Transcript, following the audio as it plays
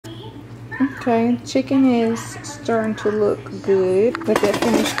Okay, chicken is starting to look good. Let that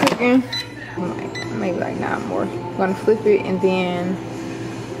finish cooking. Maybe like 9 more. I'm gonna flip it and then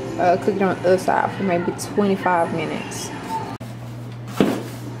cook it on the other side for maybe 25 minutes.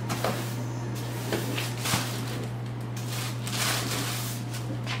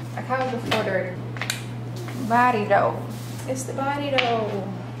 Like, how's the floor dirty? Body dough. It's the body dough.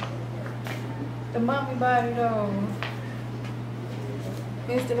 The mommy body dough.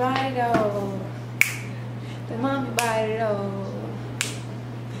 It's the body dough. The mommy body dough.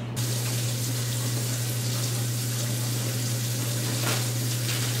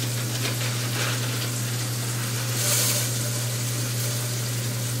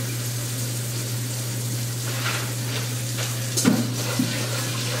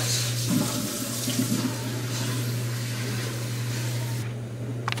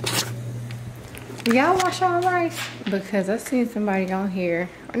 Y'all wash y'all rice? Because I seen somebody on here,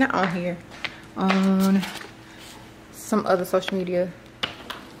 or not on here, on some other social media.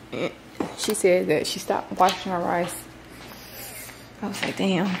 And she said that she stopped washing her rice. I was like,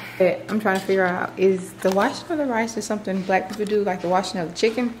 damn. But I'm trying to figure out, is the washing of the rice is something black people do, like the washing of the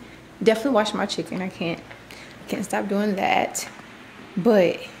chicken? Definitely wash my chicken. I can't stop doing that.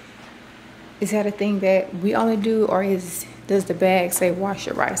 But is that a thing that we only do, or does the bag say wash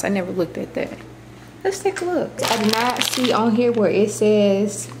your rice? I never looked at that. Let's take a look. I did not see on here where it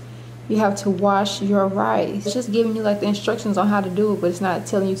says you have to wash your rice. It's just giving you like the instructions on how to do it, but it's not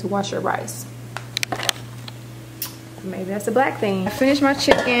telling you to wash your rice. Maybe that's a black thing. I finished my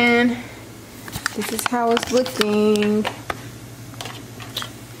chicken. This is how it's looking.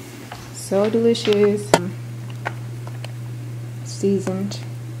 So delicious. Seasoned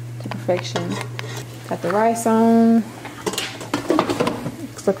to perfection. Got the rice on.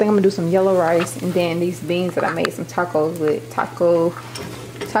 So I think I'm gonna do some yellow rice, and then these beans that I made some tacos and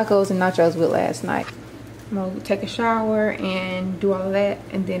nachos with last night. I'm gonna take a shower and do all of that,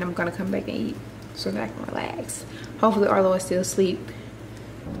 and then I'm gonna come back and eat so that I can relax. Hopefully Arlo is still asleep.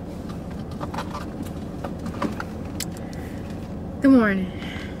 Good morning.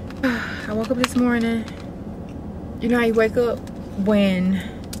 I woke up this morning. You know how you wake up when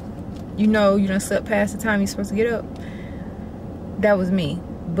you know you done slept past the time you're supposed to get up? That was me.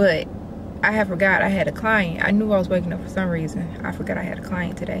 But I had forgot I had a client. I knew I was waking up for some reason. I forgot I had a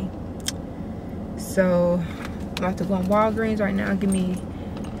client today. So I'm about to go on Walgreens right now, give me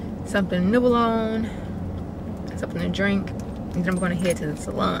something to nibble on, something to drink, and then I'm gonna head to the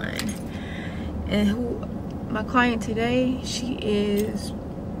salon. And my client today, she is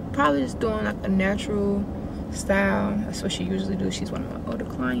probably just doing like a natural style. That's what she usually does. She's one of my older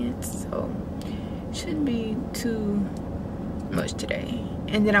clients, so shouldn't be too much today.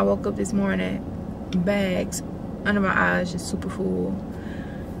 And then I woke up this morning, bags under my eyes, just super full.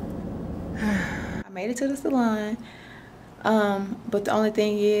 I made it to the salon, but the only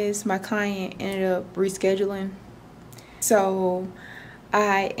thing is my client ended up rescheduling. So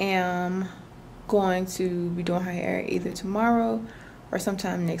I am going to be doing her hair either tomorrow or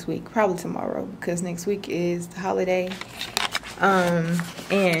sometime next week. Probably tomorrow, because next week is the holiday.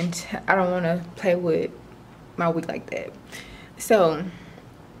 And I don't want to play with my week like that. So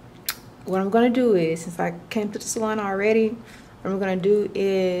what I'm gonna do is, since I came to the salon already, what I'm gonna do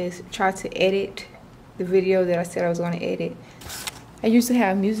is try to edit the video that I said I was gonna edit. I used to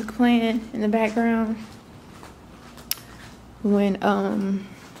have music playing in the background when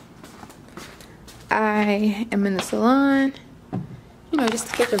I am in the salon, you know, just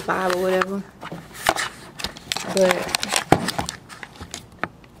to get the vibe or whatever. But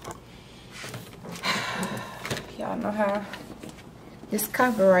y'all know how this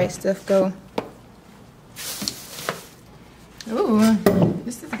copyright stuff go. Ooh,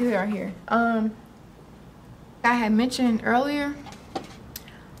 this is good right here. I had mentioned earlier,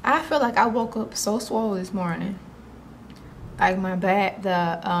 I feel like I woke up so swole this morning. Like my back,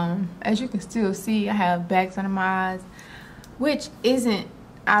 as you can still see, I have bags under my eyes, which isn't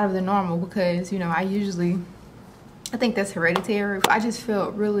out of the normal because, you know, I think that's hereditary. I just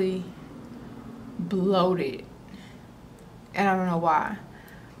felt really bloated. And I don't know why.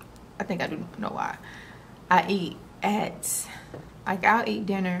 I think I do know why. I'll eat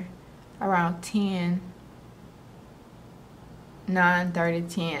dinner around 10,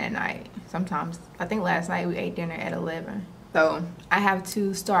 9:30, 10 at night. Sometimes, I think last night we ate dinner at 11. So I have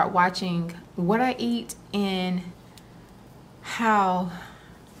to start watching what I eat and how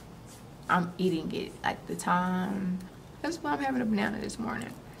I'm eating it, like the time. That's why I'm having a banana this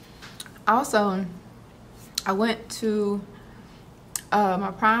morning. Also, I went to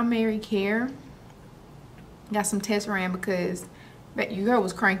my primary care, got some tests ran because But your girl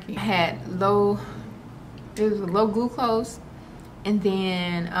was cranky. I had it was low glucose, and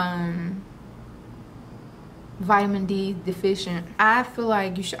then vitamin D deficient. I feel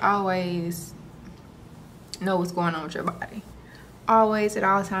like you should always know what's going on with your body. Always, at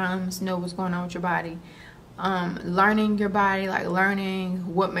all times, know what's going on with your body. Learning your body, like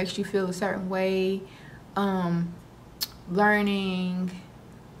learning what makes you feel a certain way, learning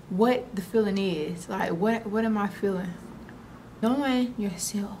what the feeling is, like what am I feeling. Knowing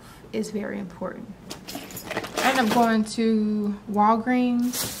yourself is very important. I ended up going to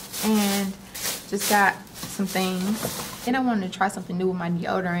Walgreens and just got some things. And I wanted to try something new with my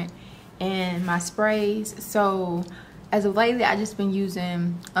deodorant and my sprays. So as of lately, I just been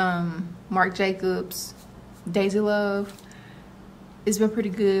using Marc Jacobs Daisy Love. It's been pretty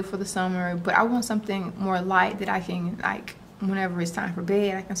good for the summer, but I want something more light that I can, like, whenever it's time for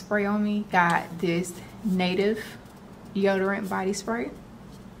bed, I can spray on me. Got this Native deodorant body spray.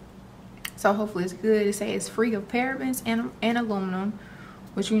 So hopefully it's good. It says it's free of parabens and aluminum,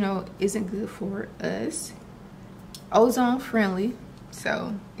 which you know isn't good for us. Ozone friendly,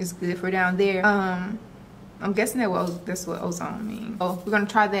 so it's good for down there. I'm guessing that's what ozone means. So we're gonna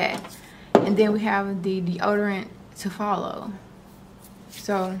try that. And then we have the deodorant to follow.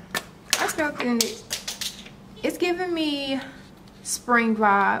 So I smell it. It's giving me spring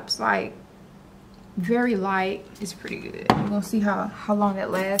vibes, like very light. It's pretty good. We're gonna see how long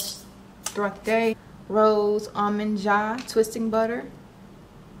that lasts throughout the day. Rose almond joy twisting butter.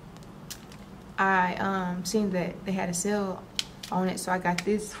 I seen that they had a sale on it, so I got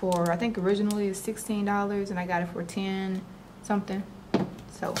this for, I think originally it's $16 and I got it for 10 something.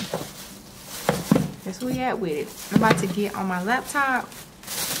 So that's where we at with it. I'm about to get on my laptop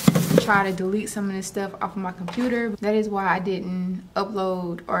and try to delete some of this stuff off of my computer. That is why I didn't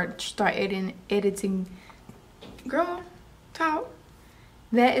upload or start editing. Girl, talk.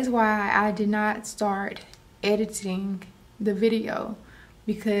 That is why I did not start editing the video,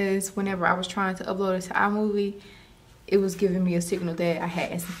 because whenever I was trying to upload it to iMovie, it was giving me a signal that I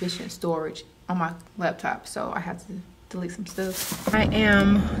had insufficient storage on my laptop, so I had to delete some stuff. I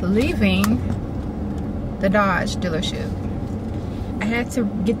am leaving the Dodge dealership. I had to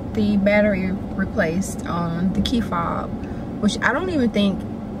get the battery replaced on the key fob, which I don't even think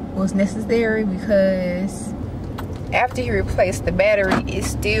was necessary, because after he replaced the battery, it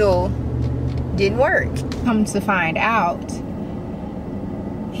still didn't work. Come to find out,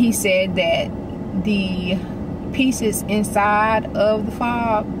 he said that the pieces inside of the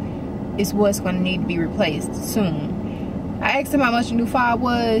fob is what's going to need to be replaced soon. I asked him how much a new fob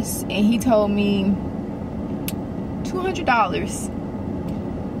was, and he told me $200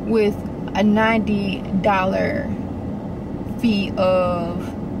 with a $90 fee of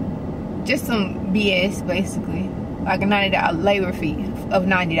just some BS, basically. Like a $90 labor fee of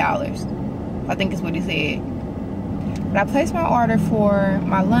 $90. I think is what he said. But I placed my order for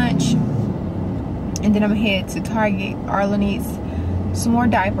my lunch, and then I'm gonna head to Target. Arla needs some more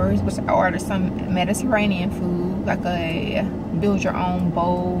diapers, which I ordered some Mediterranean food, like a build your own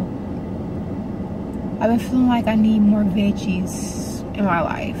bowl. I've been feeling like I need more veggies in my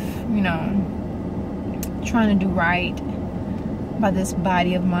life, you know, trying to do right by this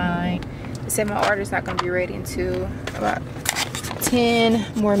body of mine. They said my order's not gonna be ready until about 10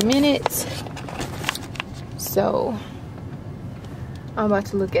 more minutes. So I'm about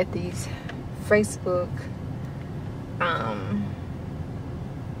to look at these Facebook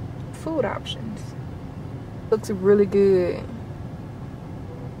food options. Looks really good.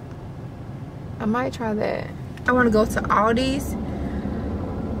 I might try that. I want to go to Aldi's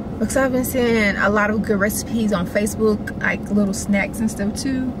because I've been seeing a lot of good recipes on Facebook, like little snacks and stuff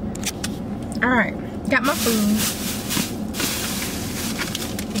too. Alright, got my food.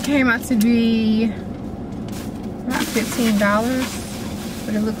 It came out to be about $15,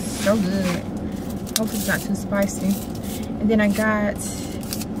 but it looks so good. Hope it's not too spicy. And then I got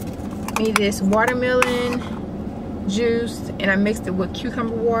me this watermelon juice, and I mixed it with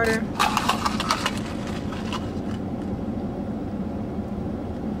cucumber water.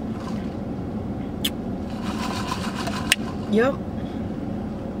 Yup.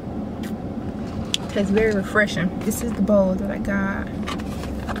 Tastes very refreshing. This is the bowl that I got.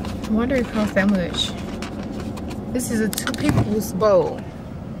 I wonder if it costs that much. This is a 2 people's bowl.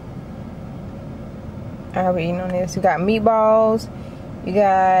 I'll be eating on this. You got meatballs, you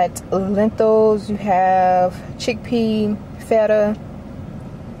got lentils, you have chickpea, feta,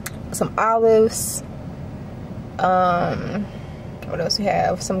 some olives, what else you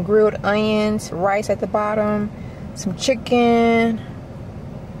have? Some grilled onions, rice at the bottom, some chicken.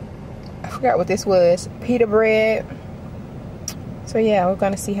 I forgot what this was. Pita bread, So yeah, we're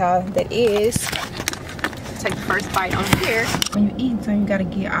gonna see how that is. Take the first bite on here. When you eat something, you gotta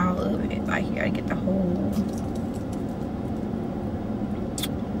get all of it. Like you gotta get the whole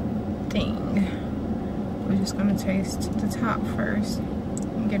thing. We're just gonna taste the top first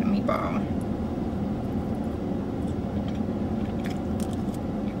and get a meatball.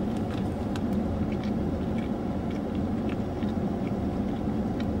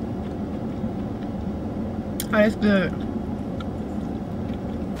 Oh, that's good.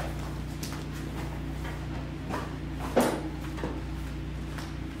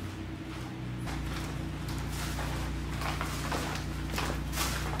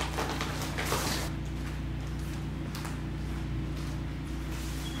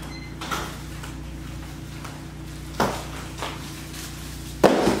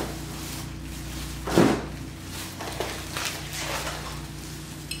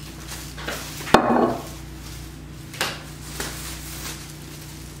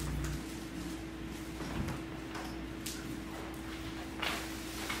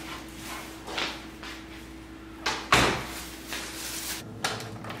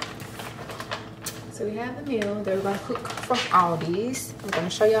 So we have the meal that we're gonna cook from Aldi's. I'm gonna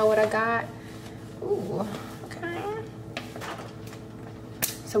show y'all what I got. Ooh, okay.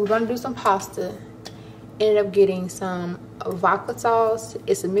 So we're gonna do some pasta. Ended up getting some vodka sauce.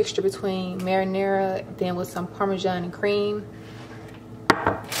 It's a mixture between marinara, then with some Parmesan and cream.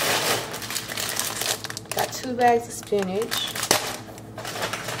 Got 2 bags of spinach.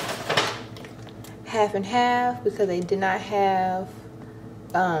 Half and half because they did not have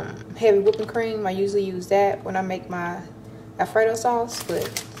heavy whipping cream. I usually use that when I make my Alfredo sauce, but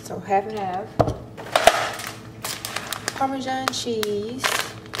so half and half. Parmesan cheese.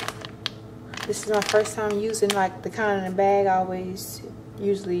 This is my first time using like the kind in the bag. I always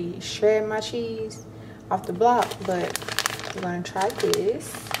usually shred my cheese off the block, but we're gonna try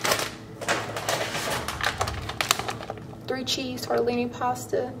this. 3 cheese tortellini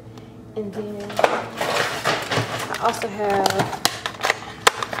pasta, and then I also have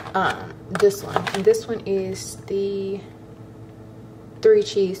this one, and this one is the 3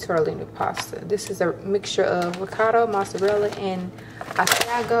 cheese tortellini pasta. This is a mixture of ricotta, mozzarella, and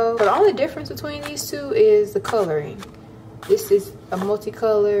asiago. The only difference between these two is the coloring. This is a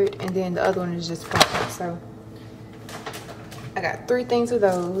multicolored, and then the other one is just plain. So I got 3 things of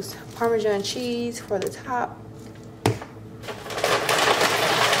those. Parmesan cheese for the top.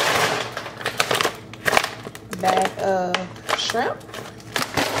 Bag of shrimp.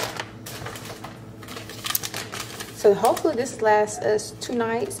 So hopefully this lasts us 2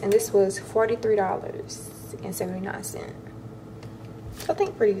 nights, and this was $43.79. So I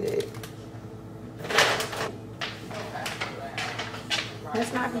think pretty good.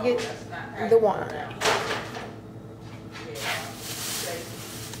 Let's not forget the wine.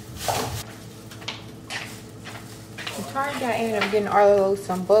 The Target, I ended up getting Arlo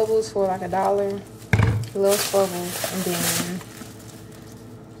some bubbles for like $1. Little bubbles, and then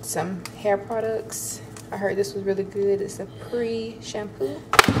some hair products. I heard this was really good. It's a pre-shampoo.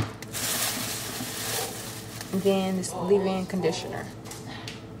 And then this leave-in conditioner.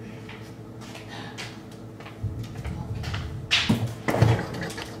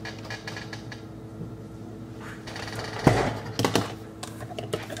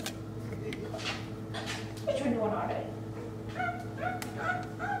 What you doing all day?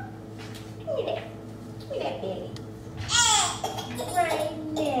 Give me that. Give me that, baby. Right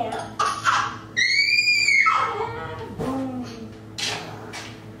now.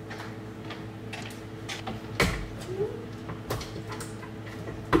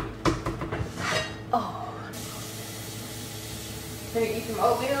 Can you eat some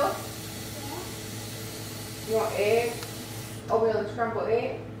oatmeal? You want egg? Oatmeal and scrambled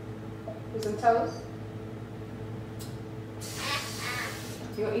egg? With some toast?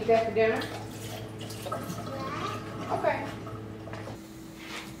 You want to eat that for dinner? Okay.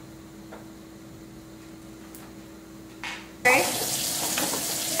 Okay.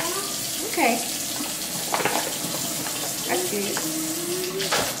 Okay. That's good.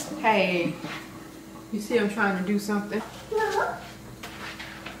 Hey, you see I'm trying to do something? No.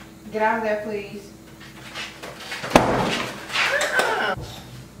 Get out of there, please.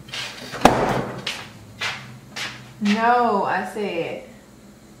 No, I said.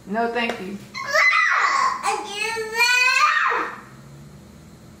 No, thank you.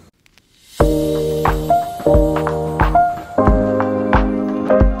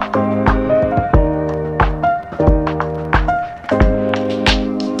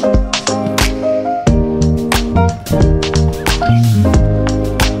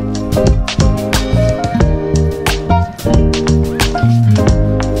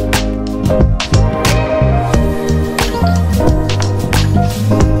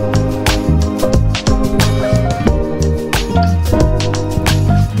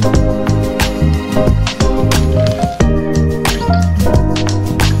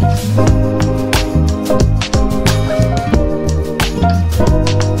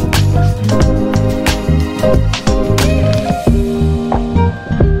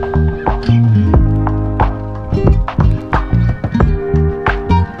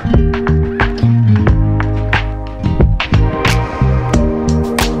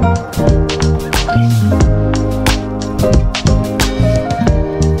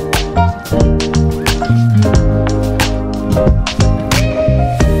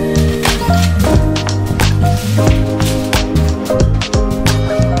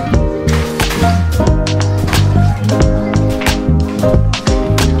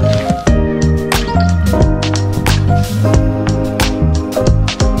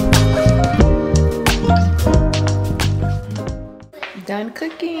 done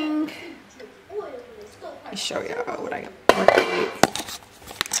cooking. Let me show y'all what I got working with.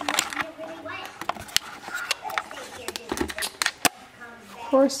 Of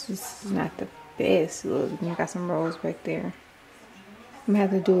course, this is not the best look. You got some rolls back there. I'm gonna have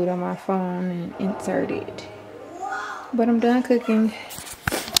to do it on my phone and insert it. But I'm done cooking.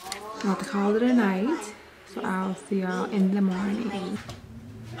 I'm about to call it a night. So I'll see y'all in the morning.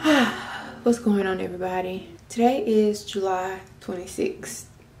 What's going on, everybody? Today is July 26th.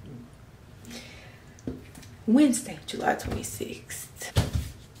 Wednesday, July 26th.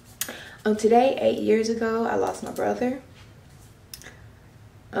 Today, 8 years ago, I lost my brother.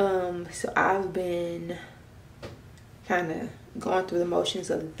 So I've been kind of going through the motions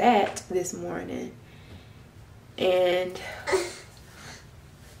of that this morning. And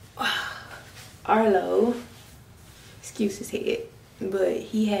Arlo, excuse his head, but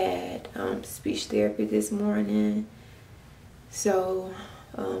he had speech therapy this morning. So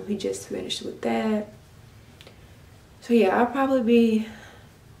he just finished with that. So yeah, I'll probably be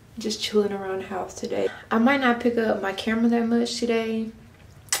just chilling around the house today. I might not pick up my camera that much today,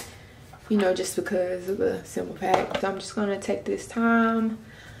 you know, just because of the simple fact. So I'm just gonna take this time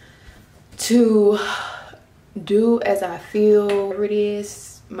to do as I feel. Whatever it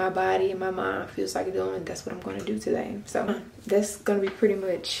is my body and my mind feels like doing, that's what I'm gonna do today. So that's gonna be pretty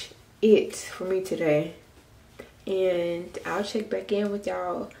much it for me today. And I'll check back in with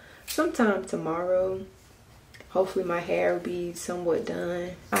y'all sometime tomorrow. Hopefully my hair will be somewhat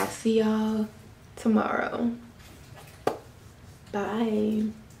done. I'll see y'all tomorrow. Bye.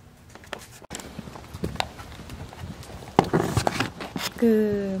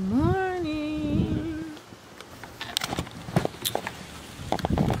 Good morning.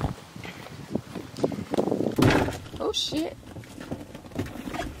 Oh shit.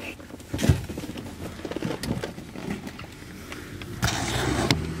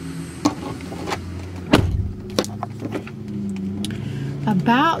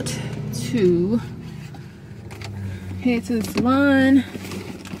 About to head to the salon.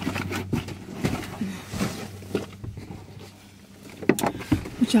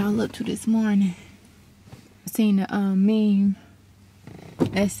 What y'all up to this morning? I seen the meme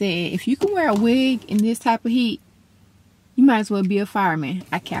that said, if you can wear a wig in this type of heat, you might as well be a fireman.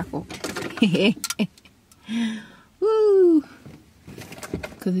 I cackled. Woo!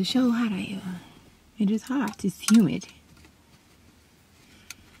 Cause it's so hot out here. It is hot. It's humid.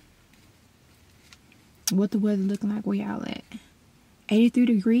 What the weather looking like where y'all at? 83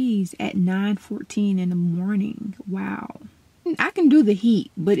 degrees at 9:14 in the morning. Wow. I can do the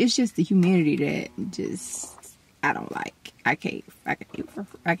heat, but it's just the humidity that just I don't like. I can't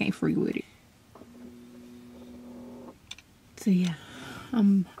free with it. So yeah,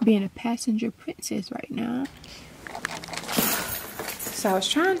 I'm being a passenger princess right now. So I was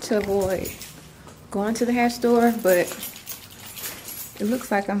trying to avoid going to the hair store, but it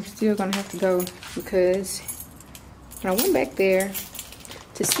looks like I'm still gonna have to go, because when I went back there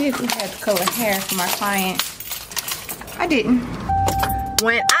to see if we had the color hair for my client, I didn't.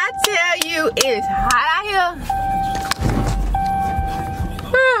 When I tell you it's hot out here,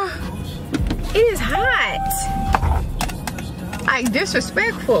 it is hot. Like,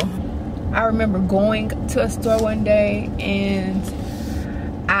 disrespectful. I remember going to a store one day and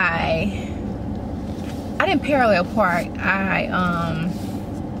I didn't parallel park.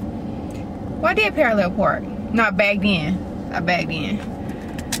 Well, I did parallel park. Not bagged in. I bagged in.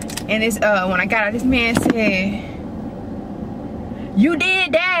 And it's when I got out, this man said, "You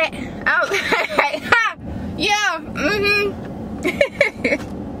did that?" I was like, ha, yeah, okay.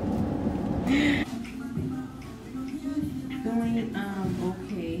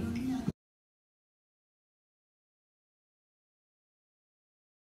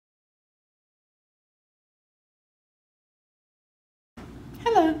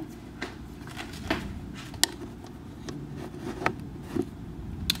 Hello.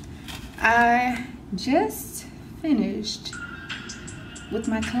 I just finished with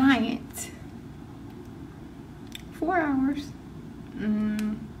my client. 4 hours,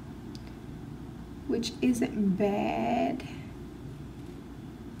 which isn't bad.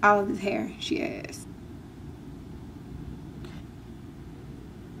 All of his hair she has.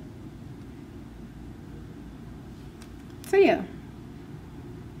 So yeah,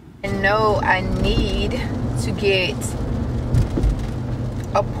 I know I need to get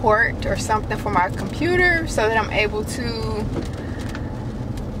a port or something for my computer so that I'm able to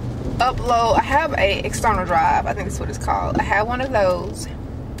upload. I have a external drive, I think that's what it's called. I have one of those,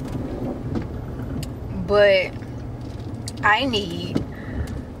 but I need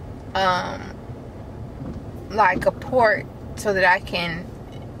like a port so that I can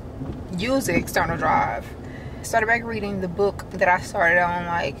use the external drive. Started back reading the book that I started on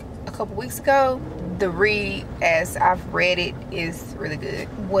like a couple weeks ago. The read, as I've read it, is really good.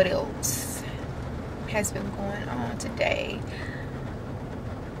 What else has been going on today?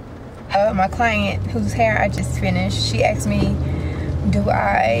 My client whose hair I just finished, she asked me, do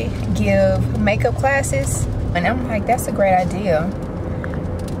I give makeup classes? And I'm like, that's a great idea.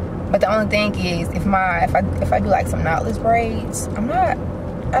 But the only thing is, if I do like some knotless braids, I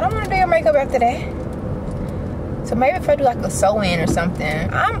don't want to do your makeup after that. So maybe if I do like a sew-in or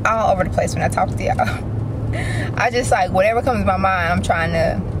something. I'm all over the place when I talk to y'all. I just like whatever comes to my mind, I'm trying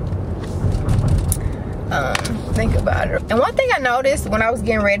to think about it. And one thing I noticed when I was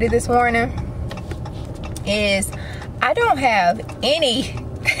getting ready this morning is I don't have any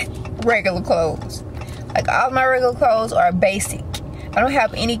regular clothes. Like all my regular clothes are basic. I don't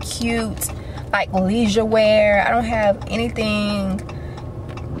have any cute like leisure wear. I don't have anything,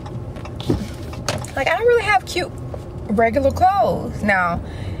 like I don't really have cute regular clothes. Now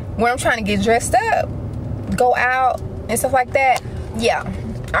when I'm trying to get dressed up, go out and stuff like that, yeah,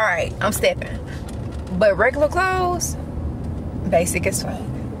 all right, I'm stepping. But regular clothes, basic as fuck.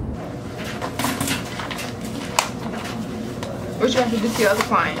 What you want to do to the other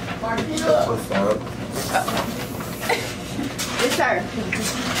client? What's up? Yes, sir.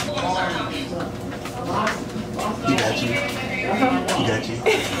 You got you. You got you.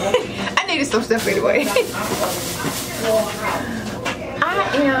 I needed some stuff anyway. I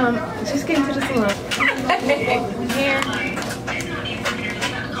am just getting to the salon. Here.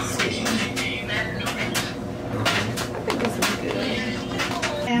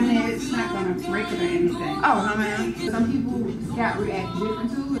 It's not gonna break it or anything. Oh, no, man. Some people got react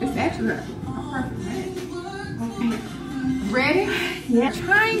different to it. It's actually a perfect match. Okay. Ready? Yeah.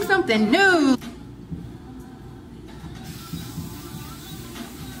 Trying something new.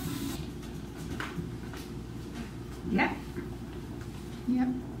 Yep. Yep.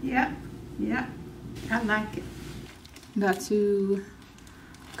 Yep. Yep. I like it. About to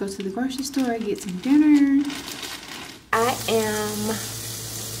go to the grocery store, get some dinner. I am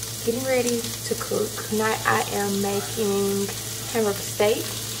getting ready to cook. Tonight I am making hamburger steak.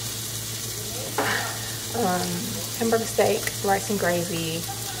 Hamburger steak, rice and gravy,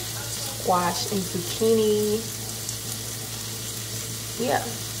 squash and zucchini. Yeah,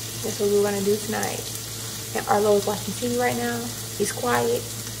 that's what we're gonna do tonight. And Arlo is watching TV right now. He's quiet.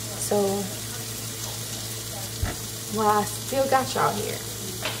 So while I still got y'all here,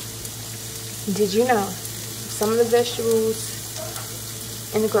 did you know some of the vegetables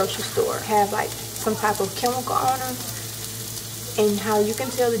in the grocery store have like some type of chemical on them? And how you can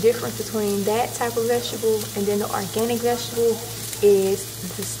tell the difference between that type of vegetable and then the organic vegetable is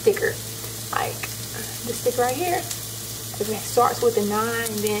the sticker. Like the sticker right here, if it starts with a 9,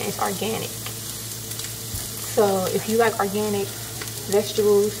 then it's organic. So if you like organic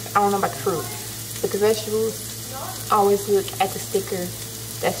vegetables, I don't know about the fruit, but the vegetables, always look at the sticker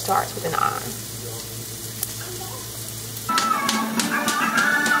that starts with a 9.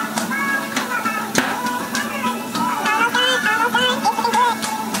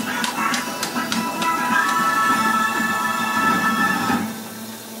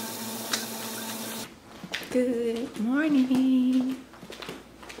 Good morning.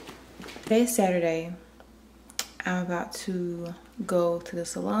 Today's Saturday. I'm about to go to the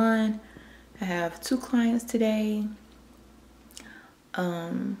salon. I have 2 clients today.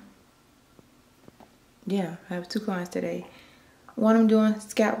 Yeah, I have 2 clients today. One I'm doing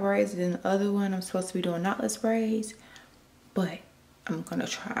scalp braids, and then the other one I'm supposed to be doing knotless braids. But I'm gonna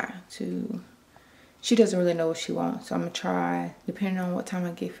try to. She doesn't really know what she wants, so I'm gonna try, depending on what time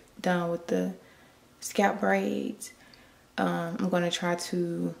I get done with the scalp braids. I'm gonna try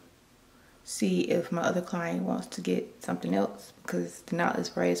to see if my other client wants to get something else, because the knotless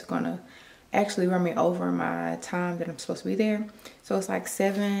braids are gonna actually run me over my time that I'm supposed to be there. So it's like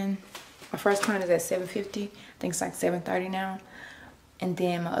 7. My first client is at 7:50. I think it's like 7:30 now. And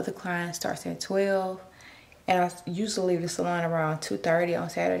then my other client starts at 12. And I usually leave the salon around 2:30 on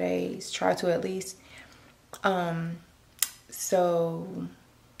Saturdays. Try to at least. So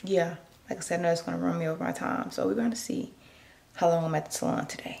yeah, like I said, I know it's gonna run me over my time. So we're gonna see how long I'm at the salon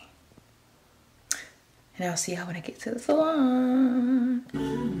today. And I'll see y'all when I get to the salon.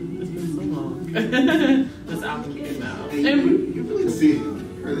 It's been so long. This album came out. You really see it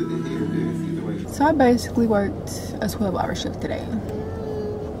rather than hear this either way. So I basically worked a 12-hour shift today.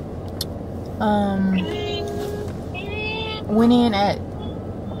 Went in at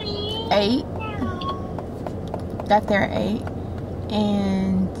 8, got there at 8,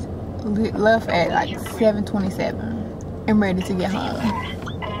 and left at like 7:27. and ready to get home.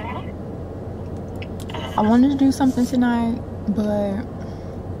 I wanted to do something tonight, but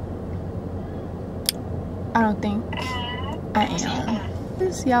I don't think I am.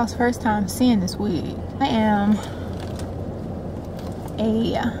 This is y'all's first time seeing this wig. I am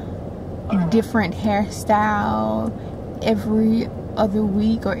a different hairstyle every other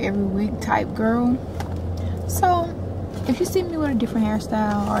week or every week type girl. So if you see me with a different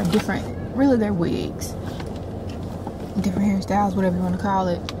hairstyle or really they're wigs, different hairstyles, whatever you want to call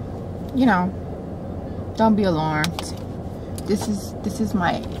it, you know, don't be alarmed. This is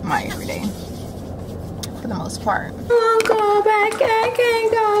my everyday for the most part. Won't go back, I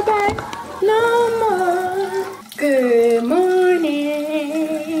can't go back no more. Good morning.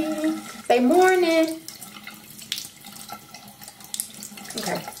 Say morning.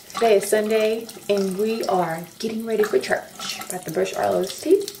 Okay, today is Sunday and we are getting ready for church. About to brush Arlo's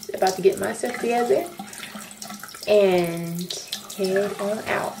teeth, about to get myself together and head on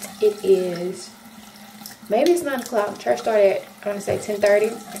out. It is, maybe it's 9 o'clock. Church started, I want to say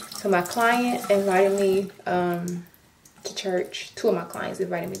 10:30. So my client invited me to church. 2 of my clients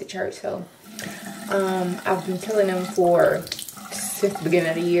invited me to church. So I've been telling them since the beginning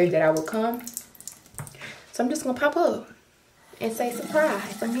of the year that I would come. So I'm just gonna pop up and say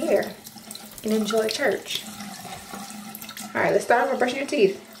surprise, I'm here, and enjoy church. All right, let's start with brushing your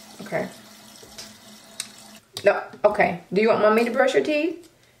teeth. Okay. No, okay. Do you want me to brush your teeth?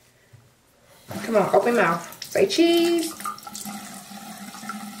 Come on, open mouth. Say cheese.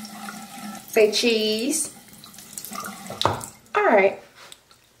 Say cheese. All right.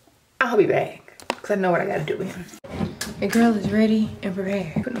 I'll be back because I know what I gotta do with him. The girl is ready and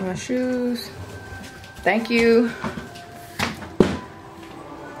prepared. Putting on my shoes. Thank you.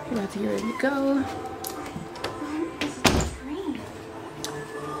 You're about to get ready to go.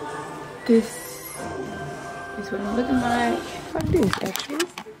 This is what I'm looking like. What this actually?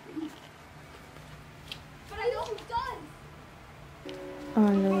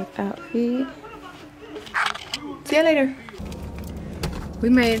 On the outfit. See you later. We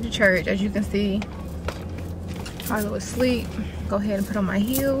made it to church, as you can see. Arlo was asleep. Go ahead and put on my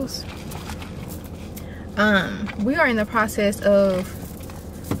heels. We are in the process of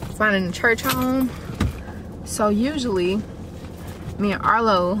finding a church home. So usually me and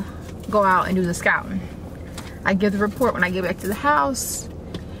Arlo go out and do the scouting. I give the report when I get back to the house,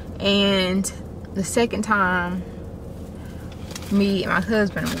 and the second time me and my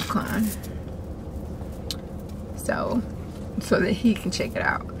husband will come so that he can check it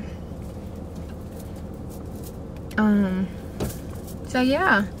out. So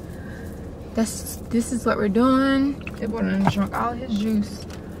yeah, this is what we're doing. They bought and drunk all his juice.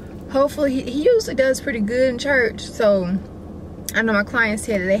 Hopefully he usually does pretty good in church. So I know my client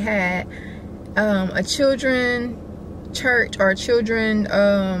said that they had a children church or a children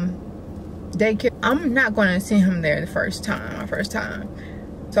daycare. I'm not going to send him there my first time.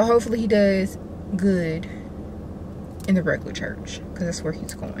 So hopefully he does good in the regular church, because that's where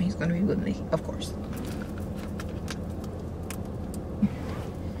he's going. He's going to be with me, of course.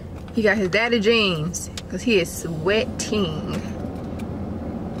 He got his daddy jeans because he is sweating.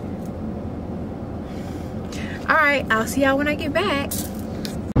 All right, I'll see y'all when I get back.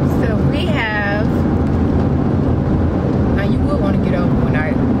 So we have, now you would want to get over when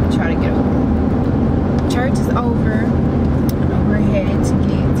I try to get over. Church is over, and we're headed to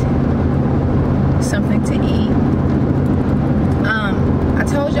get something to eat. I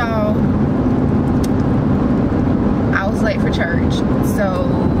told y'all I was late for church, so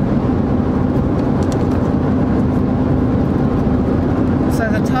as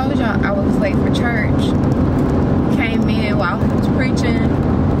I told y'all I was late for church. Came in while he was preaching,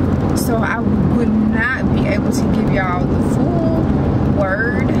 so I would not be able to give y'all the full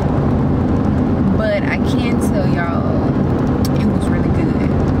word, but I can tell y'all it was really good.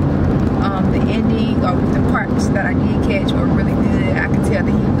 The ending, or the parts that I did catch, were really good. I could tell that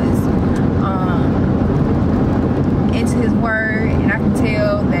he was into his word, and I can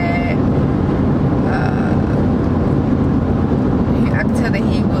tell that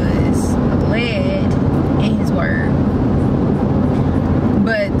he was led in his word.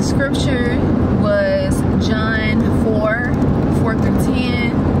 But the scripture was John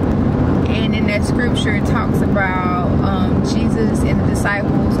 4:4-10, and in that scripture it talks about Jesus and the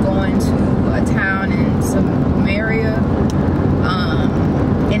disciples going to a town in Samaria,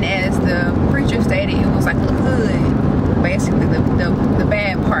 and as the preacher stated, it was like a hood, basically the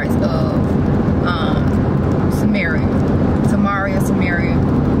bad parts of Samaria.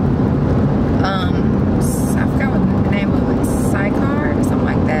 I forgot what the name of it, Sychar or something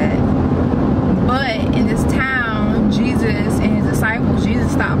like that. But in this town, Jesus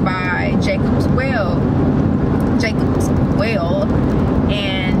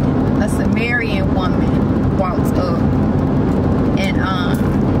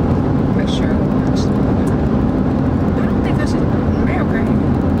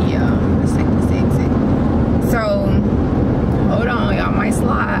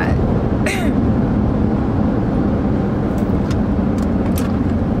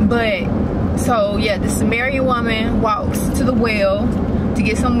But so yeah, the Samaritan woman walks to the well to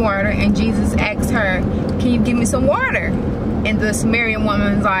get some water, and Jesus asks her, can you give me some water? And the Samaritan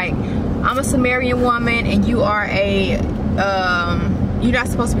woman's like, I'm a Samaritan woman and you are a you're not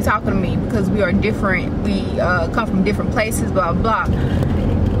supposed to be talking to me because we are different, we come from different places, blah blah.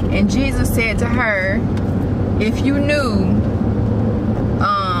 And Jesus said to her, if you knew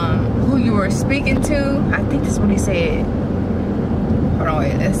who you were speaking to, I think that's what he said. Hold on,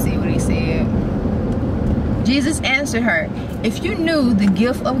 wait, let's see what he said. Jesus answered her, if you knew the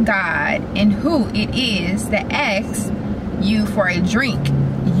gift of God and who it is that asks you for a drink,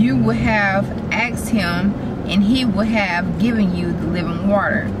 you would have asked him and he would have given you the living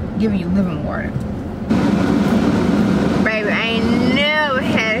water. Baby, I ain't never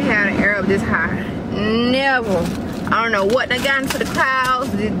had an Arab this high. Never. I don't know what they got into the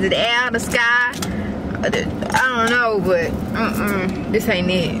clouds, the air, the sky. I don't know, but this ain't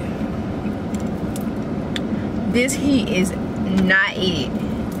it. This heat is not it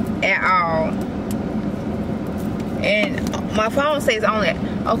at all. And my phone says only,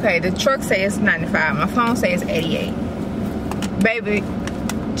 okay, the truck says 95. My phone says 88. Baby,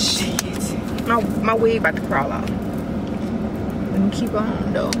 shit. My wig about to crawl off. Let me keep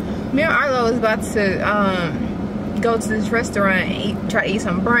on though. Me and Arlo is about to go to this restaurant and try to eat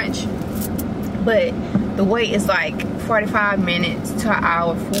some brunch. But the wait is like 45 minutes to an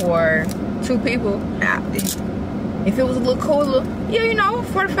hour for 2 people. If it was a little cooler, yeah, you know,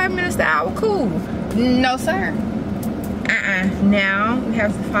 45 minutes to an hour, cool. No, sir. Now we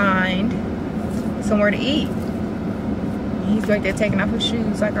have to find somewhere to eat. He's right there taking off his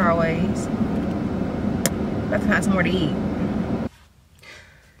shoes like always. Let's find somewhere to eat.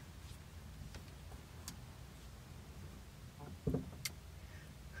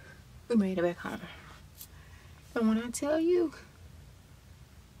 We made it back home. But when I tell you,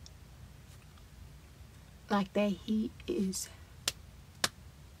 like that heat is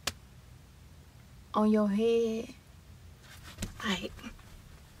on your head, like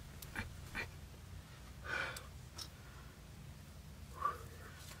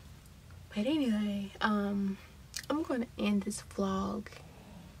but anyway, I'm gonna end this vlog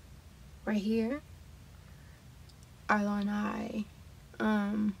right here. Arlo and I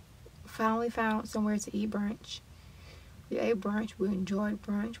finally found somewhere to eat brunch. We ate brunch, we enjoyed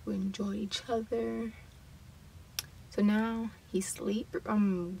brunch, we enjoyed each other. So now he's asleep.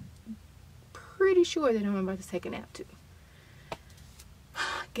 I'm pretty sure that I'm about to take a nap too.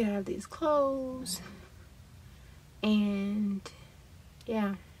 Get out of these clothes. And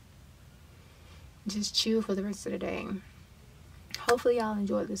yeah, just chill for the rest of the day. Hopefully y'all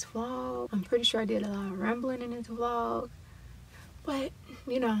enjoyed this vlog. I'm pretty sure I did a lot of rambling in this vlog. But,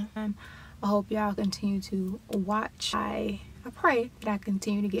 you know, I hope y'all continue to watch. I pray that I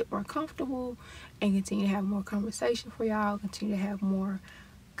continue to get more comfortable and continue to have more conversation for y'all, continue to have more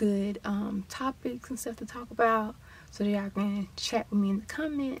good topics and stuff to talk about, so that y'all can chat with me in the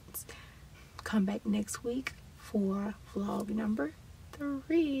comments. Come back next week for vlog number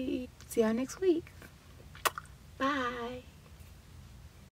 3. See y'all next week. Bye.